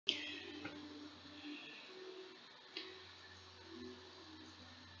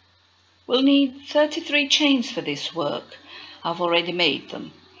We'll need 33 chains for this work. I've already made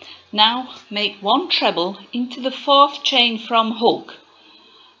them. Now make 1 treble into the 4th chain from hook.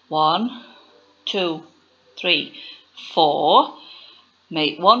 1, 2, 3, 4.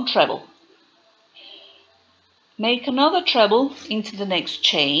 Make 1 treble. Make another treble into the next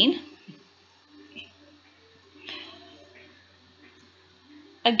chain.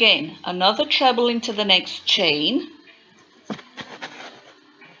 Again, another treble into the next chain.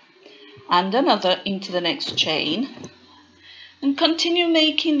 And another into the next chain. And continue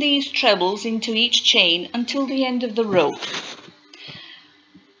making these trebles into each chain until the end of the row.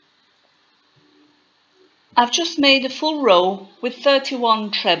 I've just made a full row with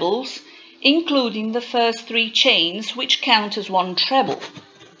 31 trebles, including the first 3 chains, which count as 1 treble.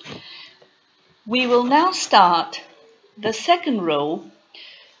 We will now start the 2nd row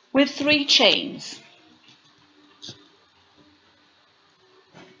with 3 chains.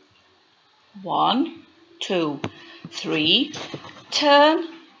 1, 2, 3. Turn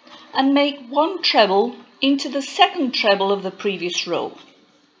and make 1 treble into the 2nd treble of the previous row.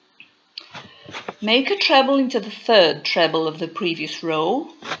 Make a treble into the 3rd treble of the previous row,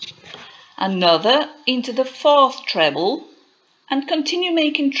 another into the 4th treble, and continue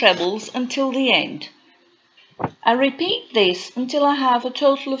making trebles until the end. I repeat this until I have a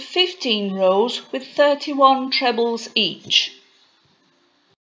total of 15 rows with 31 trebles each.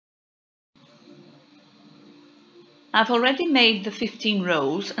 I've already made the 15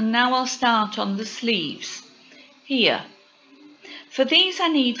 rows, and now I'll start on the sleeves. Here. For these I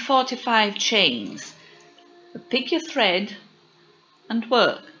need 45 chains. Pick your thread and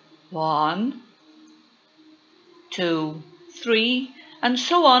work. 1, 2, 3, and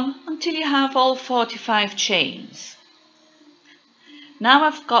so on until you have all 45 chains. Now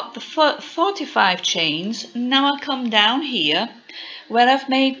I've got the 45 chains, and now I come down here where I've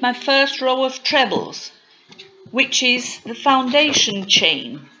made my first row of trebles, which is the foundation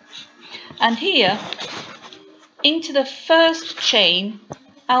chain. And here, into the first chain,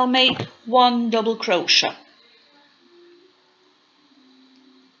 I'll make 1 double crochet.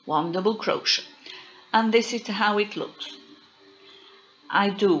 1 double crochet. And this is how it looks. I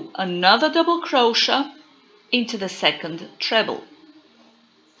do another double crochet into the 2nd treble.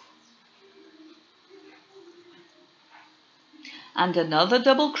 And another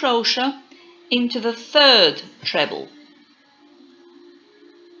double crochet into the 3rd treble.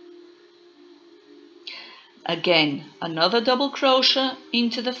 Again, another double crochet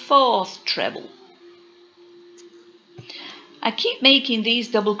into the 4th treble. I keep making these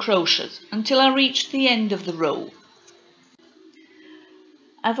double crochets until I reach the end of the row.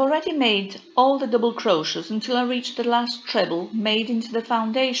 I've already made all the double crochets until I reach the last treble made into the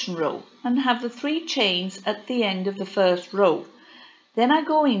foundation row and have the 3 chains at the end of the first row. Then I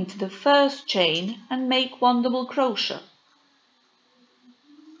go into the first chain and make 1 double crochet.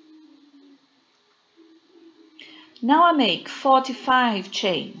 Now I make 45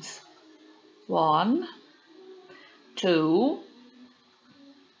 chains. 1, 2,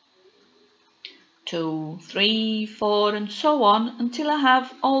 2, 3, 4, and so on until I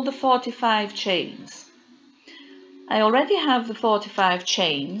have all the 45 chains. I already have the 45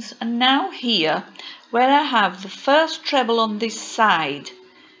 chains, and now here, where I have the first treble on this side,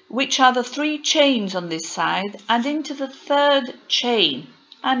 which are the 3 chains on this side, and into the 3rd chain,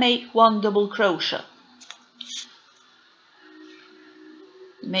 I make 1 double crochet.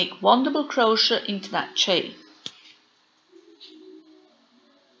 Make 1 double crochet into that chain.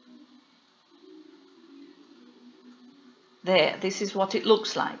 There, this is what it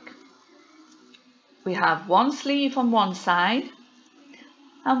looks like. We have 1 sleeve on one side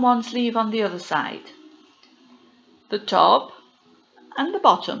and 1 sleeve on the other side, the top and the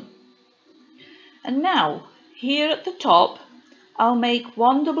bottom. And now here at the top I'll make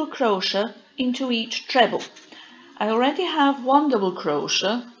 1 double crochet into each treble. I already have 1 double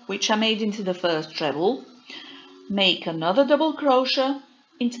crochet which I made into the first treble. Make another double crochet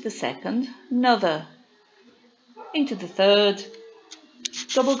into the 2nd, another into the 3rd,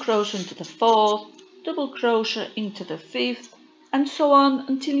 double crochet into the 4th, double crochet into the 5th, and so on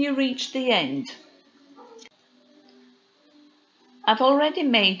until you reach the end. I've already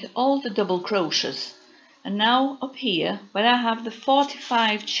made all the double crochets, and now up here where I have the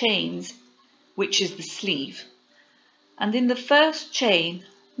 45 chains, which is the sleeve, and in the first chain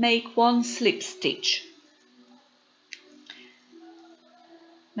make 1 slip stitch.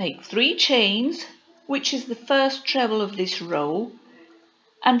 Make 3 chains, which is the first treble of this row,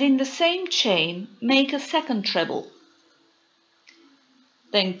 and in the same chain make a 2nd treble.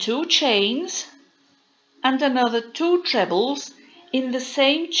 Then 2 chains and another 2 trebles in the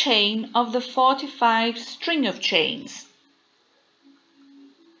same chain of the 45 string of chains.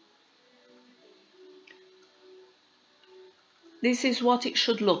 This is what it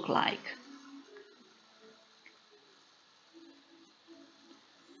should look like.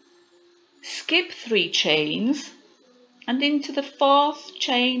 Skip 3 chains and into the 4th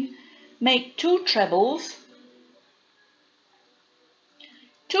chain make 2 trebles,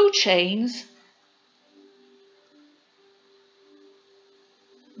 2 chains,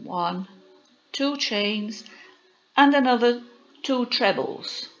 1, 2 chains and another 2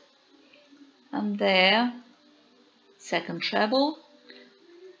 trebles, and there, second treble.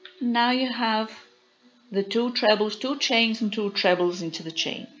 Now you have the 2 trebles, 2 chains and 2 trebles into the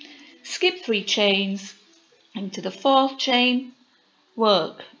chain. Skip 3 chains into the 4th chain,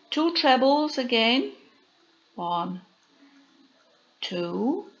 work 2 trebles again, 1,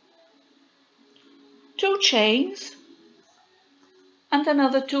 2, 2 chains and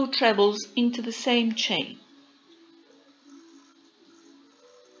another 2 trebles into the same chain.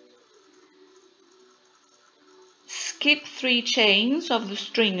 Skip 3 chains of the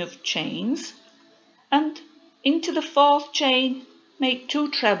string of chains and into the 4th chain make 2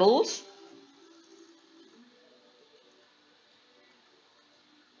 trebles,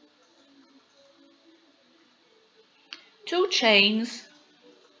 2 chains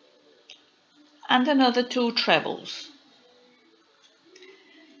and another 2 trebles.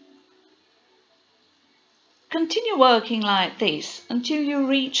 Continue working like this until you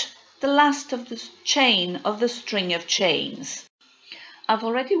reach the last of the chain of the string of chains. I've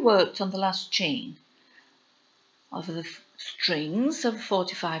already worked on the last chain of the strings of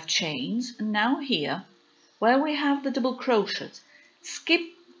 45 chains, and now here where we have the double crochet, skip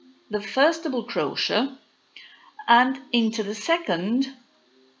the first double crochet and into the second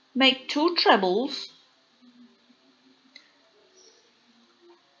make 2 trebles,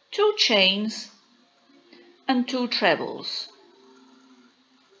 2 chains and 2 trebles.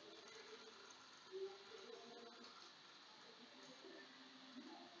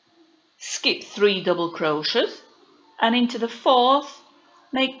 Skip 3 double crochets and into the 4th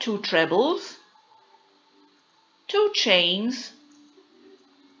make 2 trebles, 2 chains,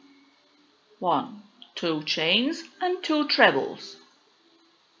 1, 2 chains and 2 trebles.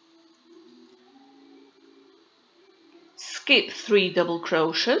 Skip 3 double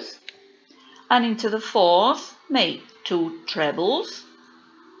crochets and into the 4th make 2 trebles,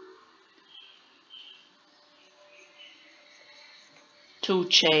 2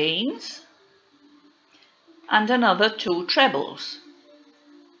 chains and another 2 trebles.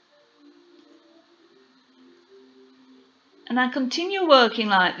 And I continue working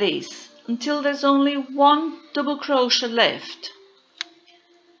like this until there's only 1 double crochet left.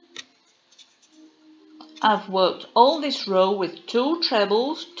 I've worked all this row with 2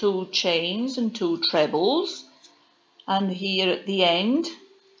 trebles, 2 chains and 2 trebles, and here at the end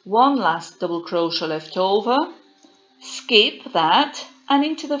 1 last double crochet left over. Skip that and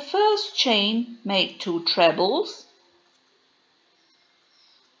into the first chain make 2 trebles,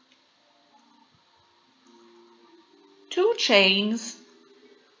 2 chains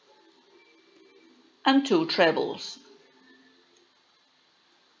and 2 trebles.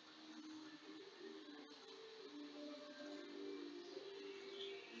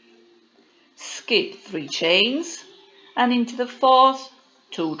 Skip 3 chains and into the 4th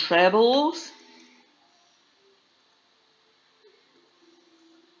 2 trebles,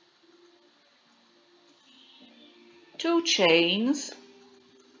 2 chains,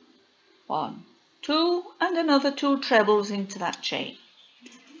 1, 2 and another 2 trebles into that chain.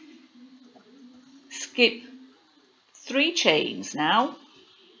 Skip 3 chains now,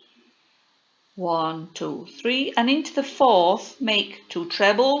 1, 2, 3 and into the 4th make 2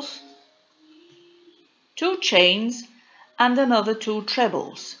 trebles, 2 chains and another 2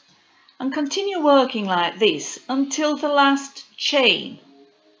 trebles, and continue working like this until the last chain.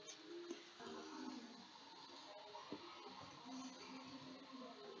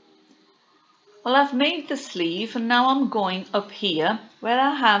 Well, I've made the sleeve and now I'm going up here where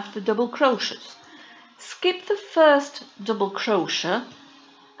I have the double crochets. Skip the first double crochet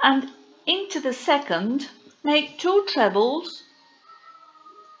and into the second make 2 trebles,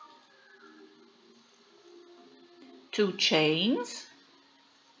 2 chains,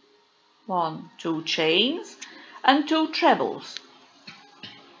 1, 2 chains and 2 trebles.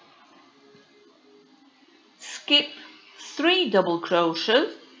 Skip 3 double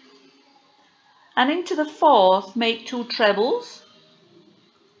crochets and into the 4th make 2 trebles,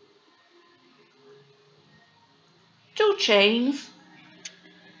 2 chains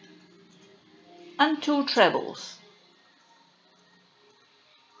and 2 trebles.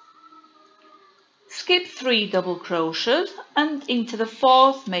 skip 3 double crochets and into the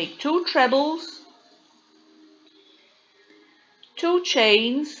 4th make 2 trebles, 2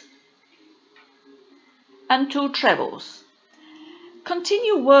 chains and 2 trebles.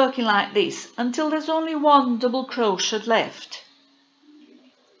 Continue working like this until there's only 1 double crochet left.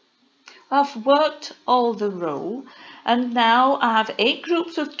 I've worked all the row and now I have 8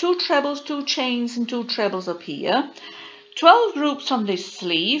 groups of 2 trebles, 2 chains and 2 trebles up here, 12 groups on this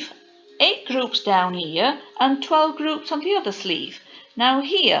sleeve, 8 groups down here and 12 groups on the other sleeve. Now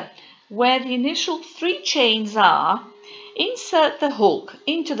here, where the initial 3 chains are, insert the hook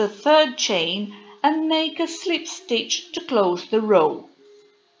into the 3rd chain and make a slip stitch to close the row.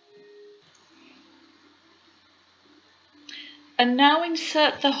 And now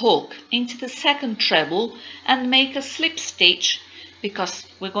insert the hook into the 2nd treble and make a slip stitch because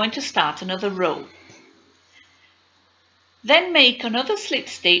we're going to start another row. Then make another slip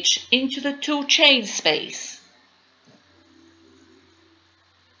stitch into the 2 chain space.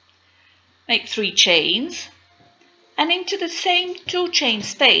 Make 3 chains and into the same 2 chain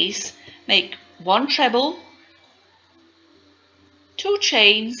space make 1 treble, 2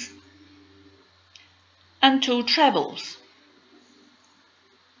 chains and 2 trebles.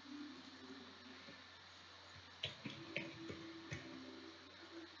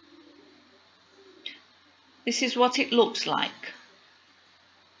 This is what it looks like.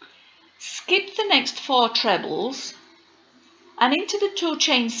 Skip the next 4 trebles and into the 2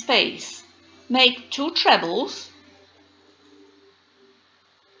 chain space make 2 trebles,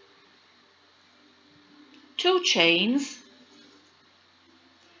 2 chains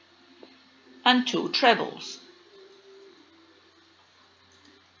and 2 trebles.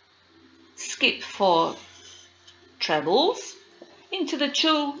 Skip 4 trebles, into the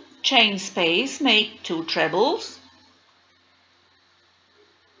 2 chain space make 2 trebles,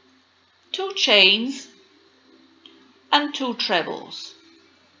 2 chains and 2 trebles.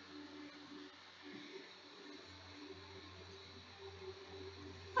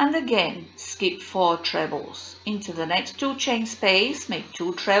 And again skip 4 trebles, into the next 2 chain space make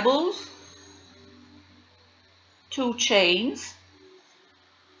 2 trebles, 2 chains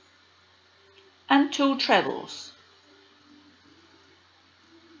and 2 trebles.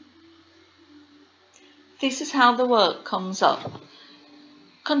 This is how the work comes up.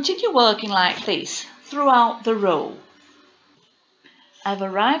 Continue working like this throughout the row. I've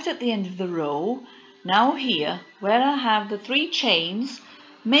arrived at the end of the row. Now here, where I have the 3 chains,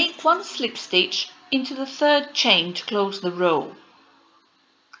 make 1 slip stitch into the 3rd chain to close the row.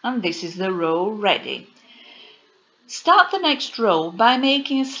 And this is the row ready. Start the next row by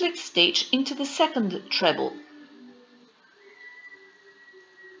making a slip stitch into the 2nd treble.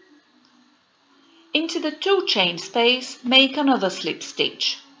 Into the 2 chain space make another slip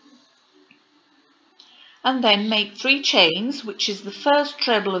stitch. And then make 3 chains, which is the 1st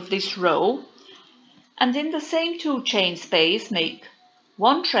treble of this row, and in the same 2 chain space make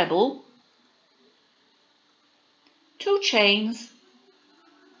 1 treble, 2 chains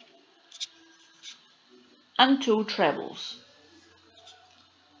and 2 trebles.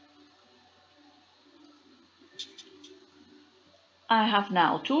 I have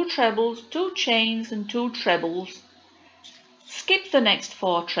now 2 trebles, 2 chains and 2 trebles. Skip the next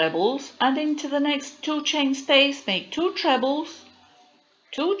 4 trebles and into the next 2 chain space make 2 trebles,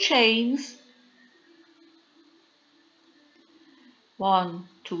 2 chains, 1,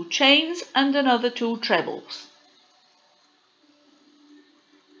 2 chains and another 2 trebles.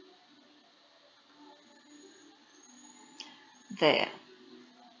 There.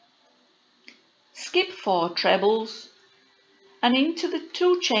 Skip 4 trebles and into the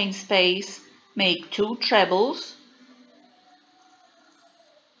 2 chain space make 2 trebles,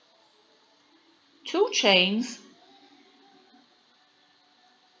 2 chains,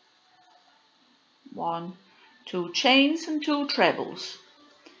 1, 2 chains and 2 trebles.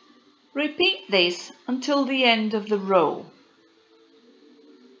 Repeat this until the end of the row.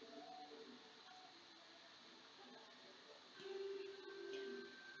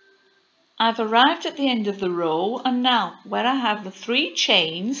 I've arrived at the end of the row, and now where I have the 3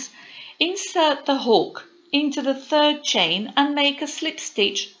 chains, insert the hook into the 3rd chain and make a slip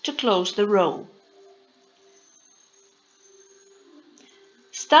stitch to close the row.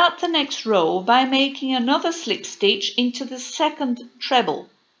 Start the next row by making another slip stitch into the 2nd treble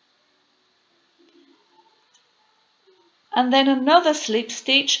and then another slip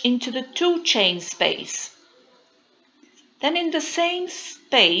stitch into the 2 chain space. Then in the same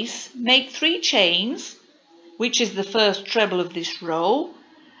space make 3 chains, which is the 1st treble of this row,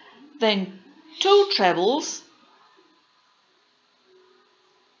 then 2 trebles,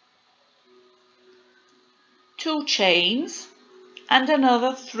 2 chains and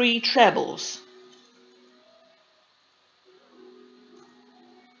another 3 trebles.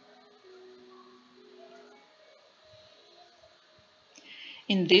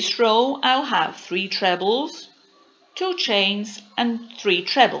 In this row I'll have 3 trebles, 2 chains and 3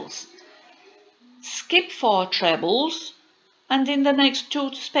 trebles. Skip 4 trebles and in the next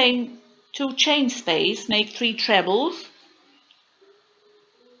 2 chain space make 3 trebles,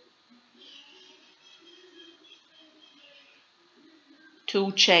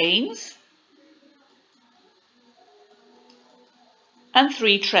 2 chains and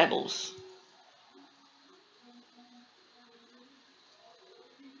 3 trebles.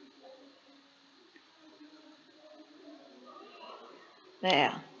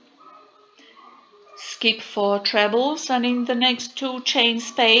 There. Skip 4 trebles and in the next 2 chain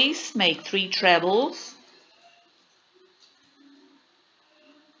space make 3 trebles,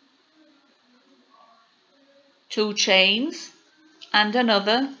 2 chains and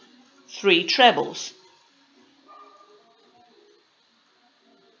another 3 trebles.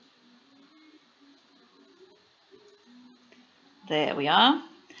 There we are.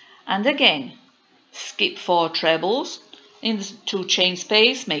 And again, skip 4 trebles, in the 2 chain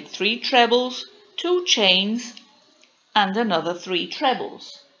space make 3 trebles, 2 chains and another 3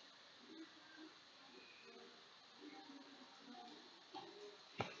 trebles.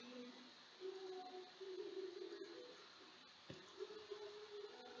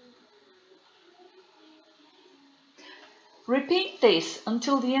 Repeat this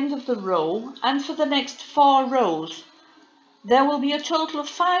until the end of the row, and for the next 4 rows. There will be a total of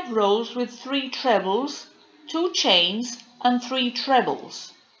 5 rows with 3 trebles, 2 chains and 3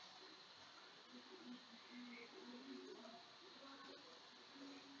 trebles.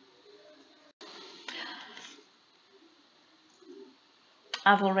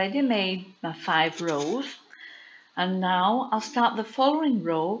 I've already made my 5 rows, and now I'll start the following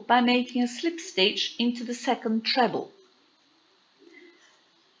row by making a slip stitch into the second treble.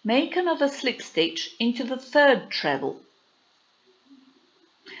 Make another slip stitch into the third treble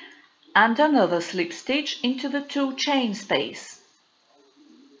and another slip stitch into the 2 chain space.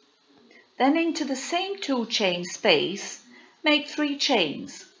 Then into the same 2 chain space make 3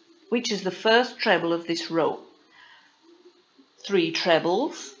 chains, which is the first treble of this row. 3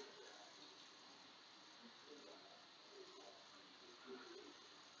 trebles,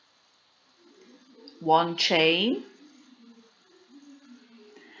 1 chain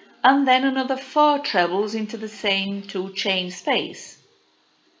and then another 4 trebles into the same 2 chain space.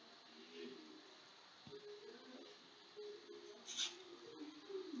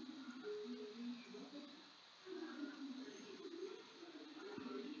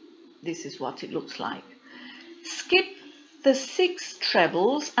 This is what it looks like. Skip the 6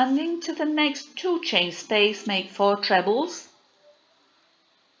 trebles and into the next 2 chain space make 4 trebles,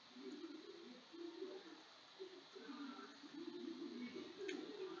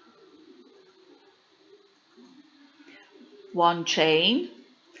 1 chain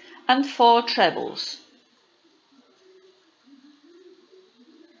and 4 trebles.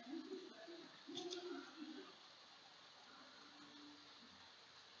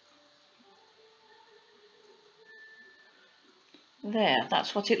 There,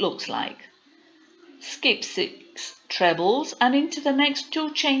 that's what it looks like. Skip 6 trebles and into the next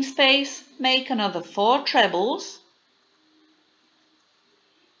 2 chain space make another 4 trebles,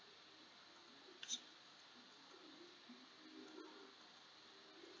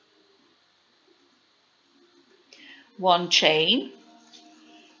 1 chain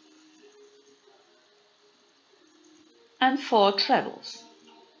and 4 trebles.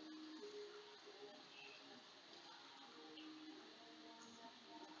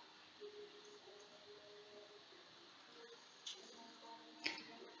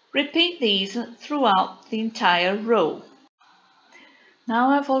 Repeat these throughout the entire row. Now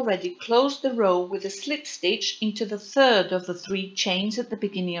I've already closed the row with a slip stitch into the third of the 3 chains at the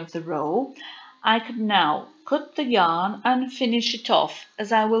beginning of the row. I can now cut the yarn and finish it off,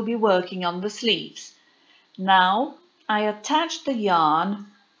 as I will be working on the sleeves. Now I attach the yarn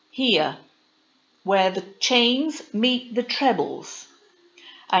here where the chains meet the trebles.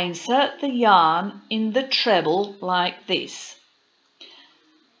 I insert the yarn in the treble like this.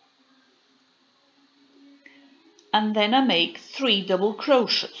 And then I make 3 double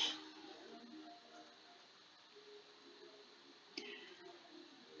crochets.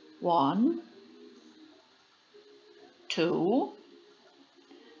 1, 2,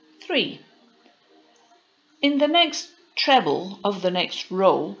 3. In the next treble of the next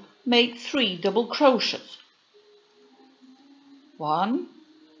row, make 3 double crochets. 1,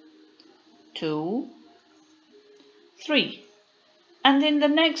 2, 3, and in the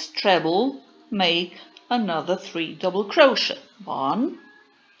next treble make another 3 double crochet. 1,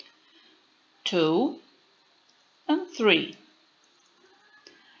 2 and 3,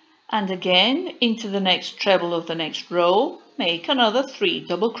 and again into the next treble of the next row make another 3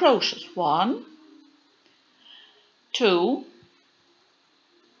 double crochets. 1, 2,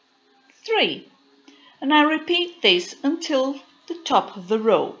 3, and I repeat this until the top of the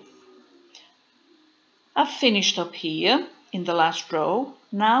row. I've finished up here in the last row.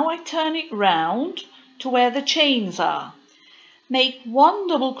 Now I turn it round to where the chains are. Make 1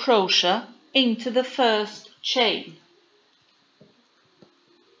 double crochet into the first chain,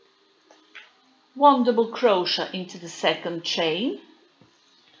 1 double crochet into the second chain,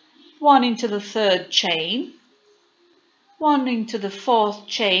 1 into the third chain, 1 into the fourth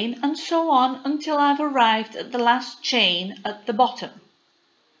chain, and so on until I've arrived at the last chain at the bottom.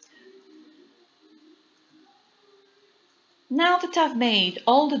 Now that I've made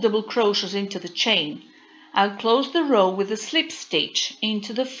all the double crochets into the chain, I'll close the row with a slip stitch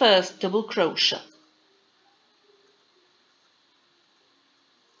into the first double crochet.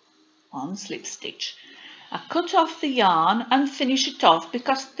 1 slip stitch. I cut off the yarn and finish it off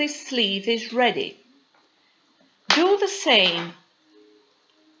because this sleeve is ready. Do the same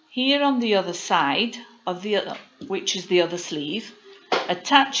here on the other side of the other, which is the other sleeve,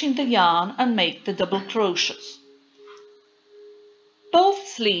 attaching the yarn and make the double crochets. Both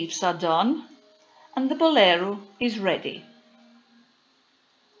sleeves are done and the bolero is ready.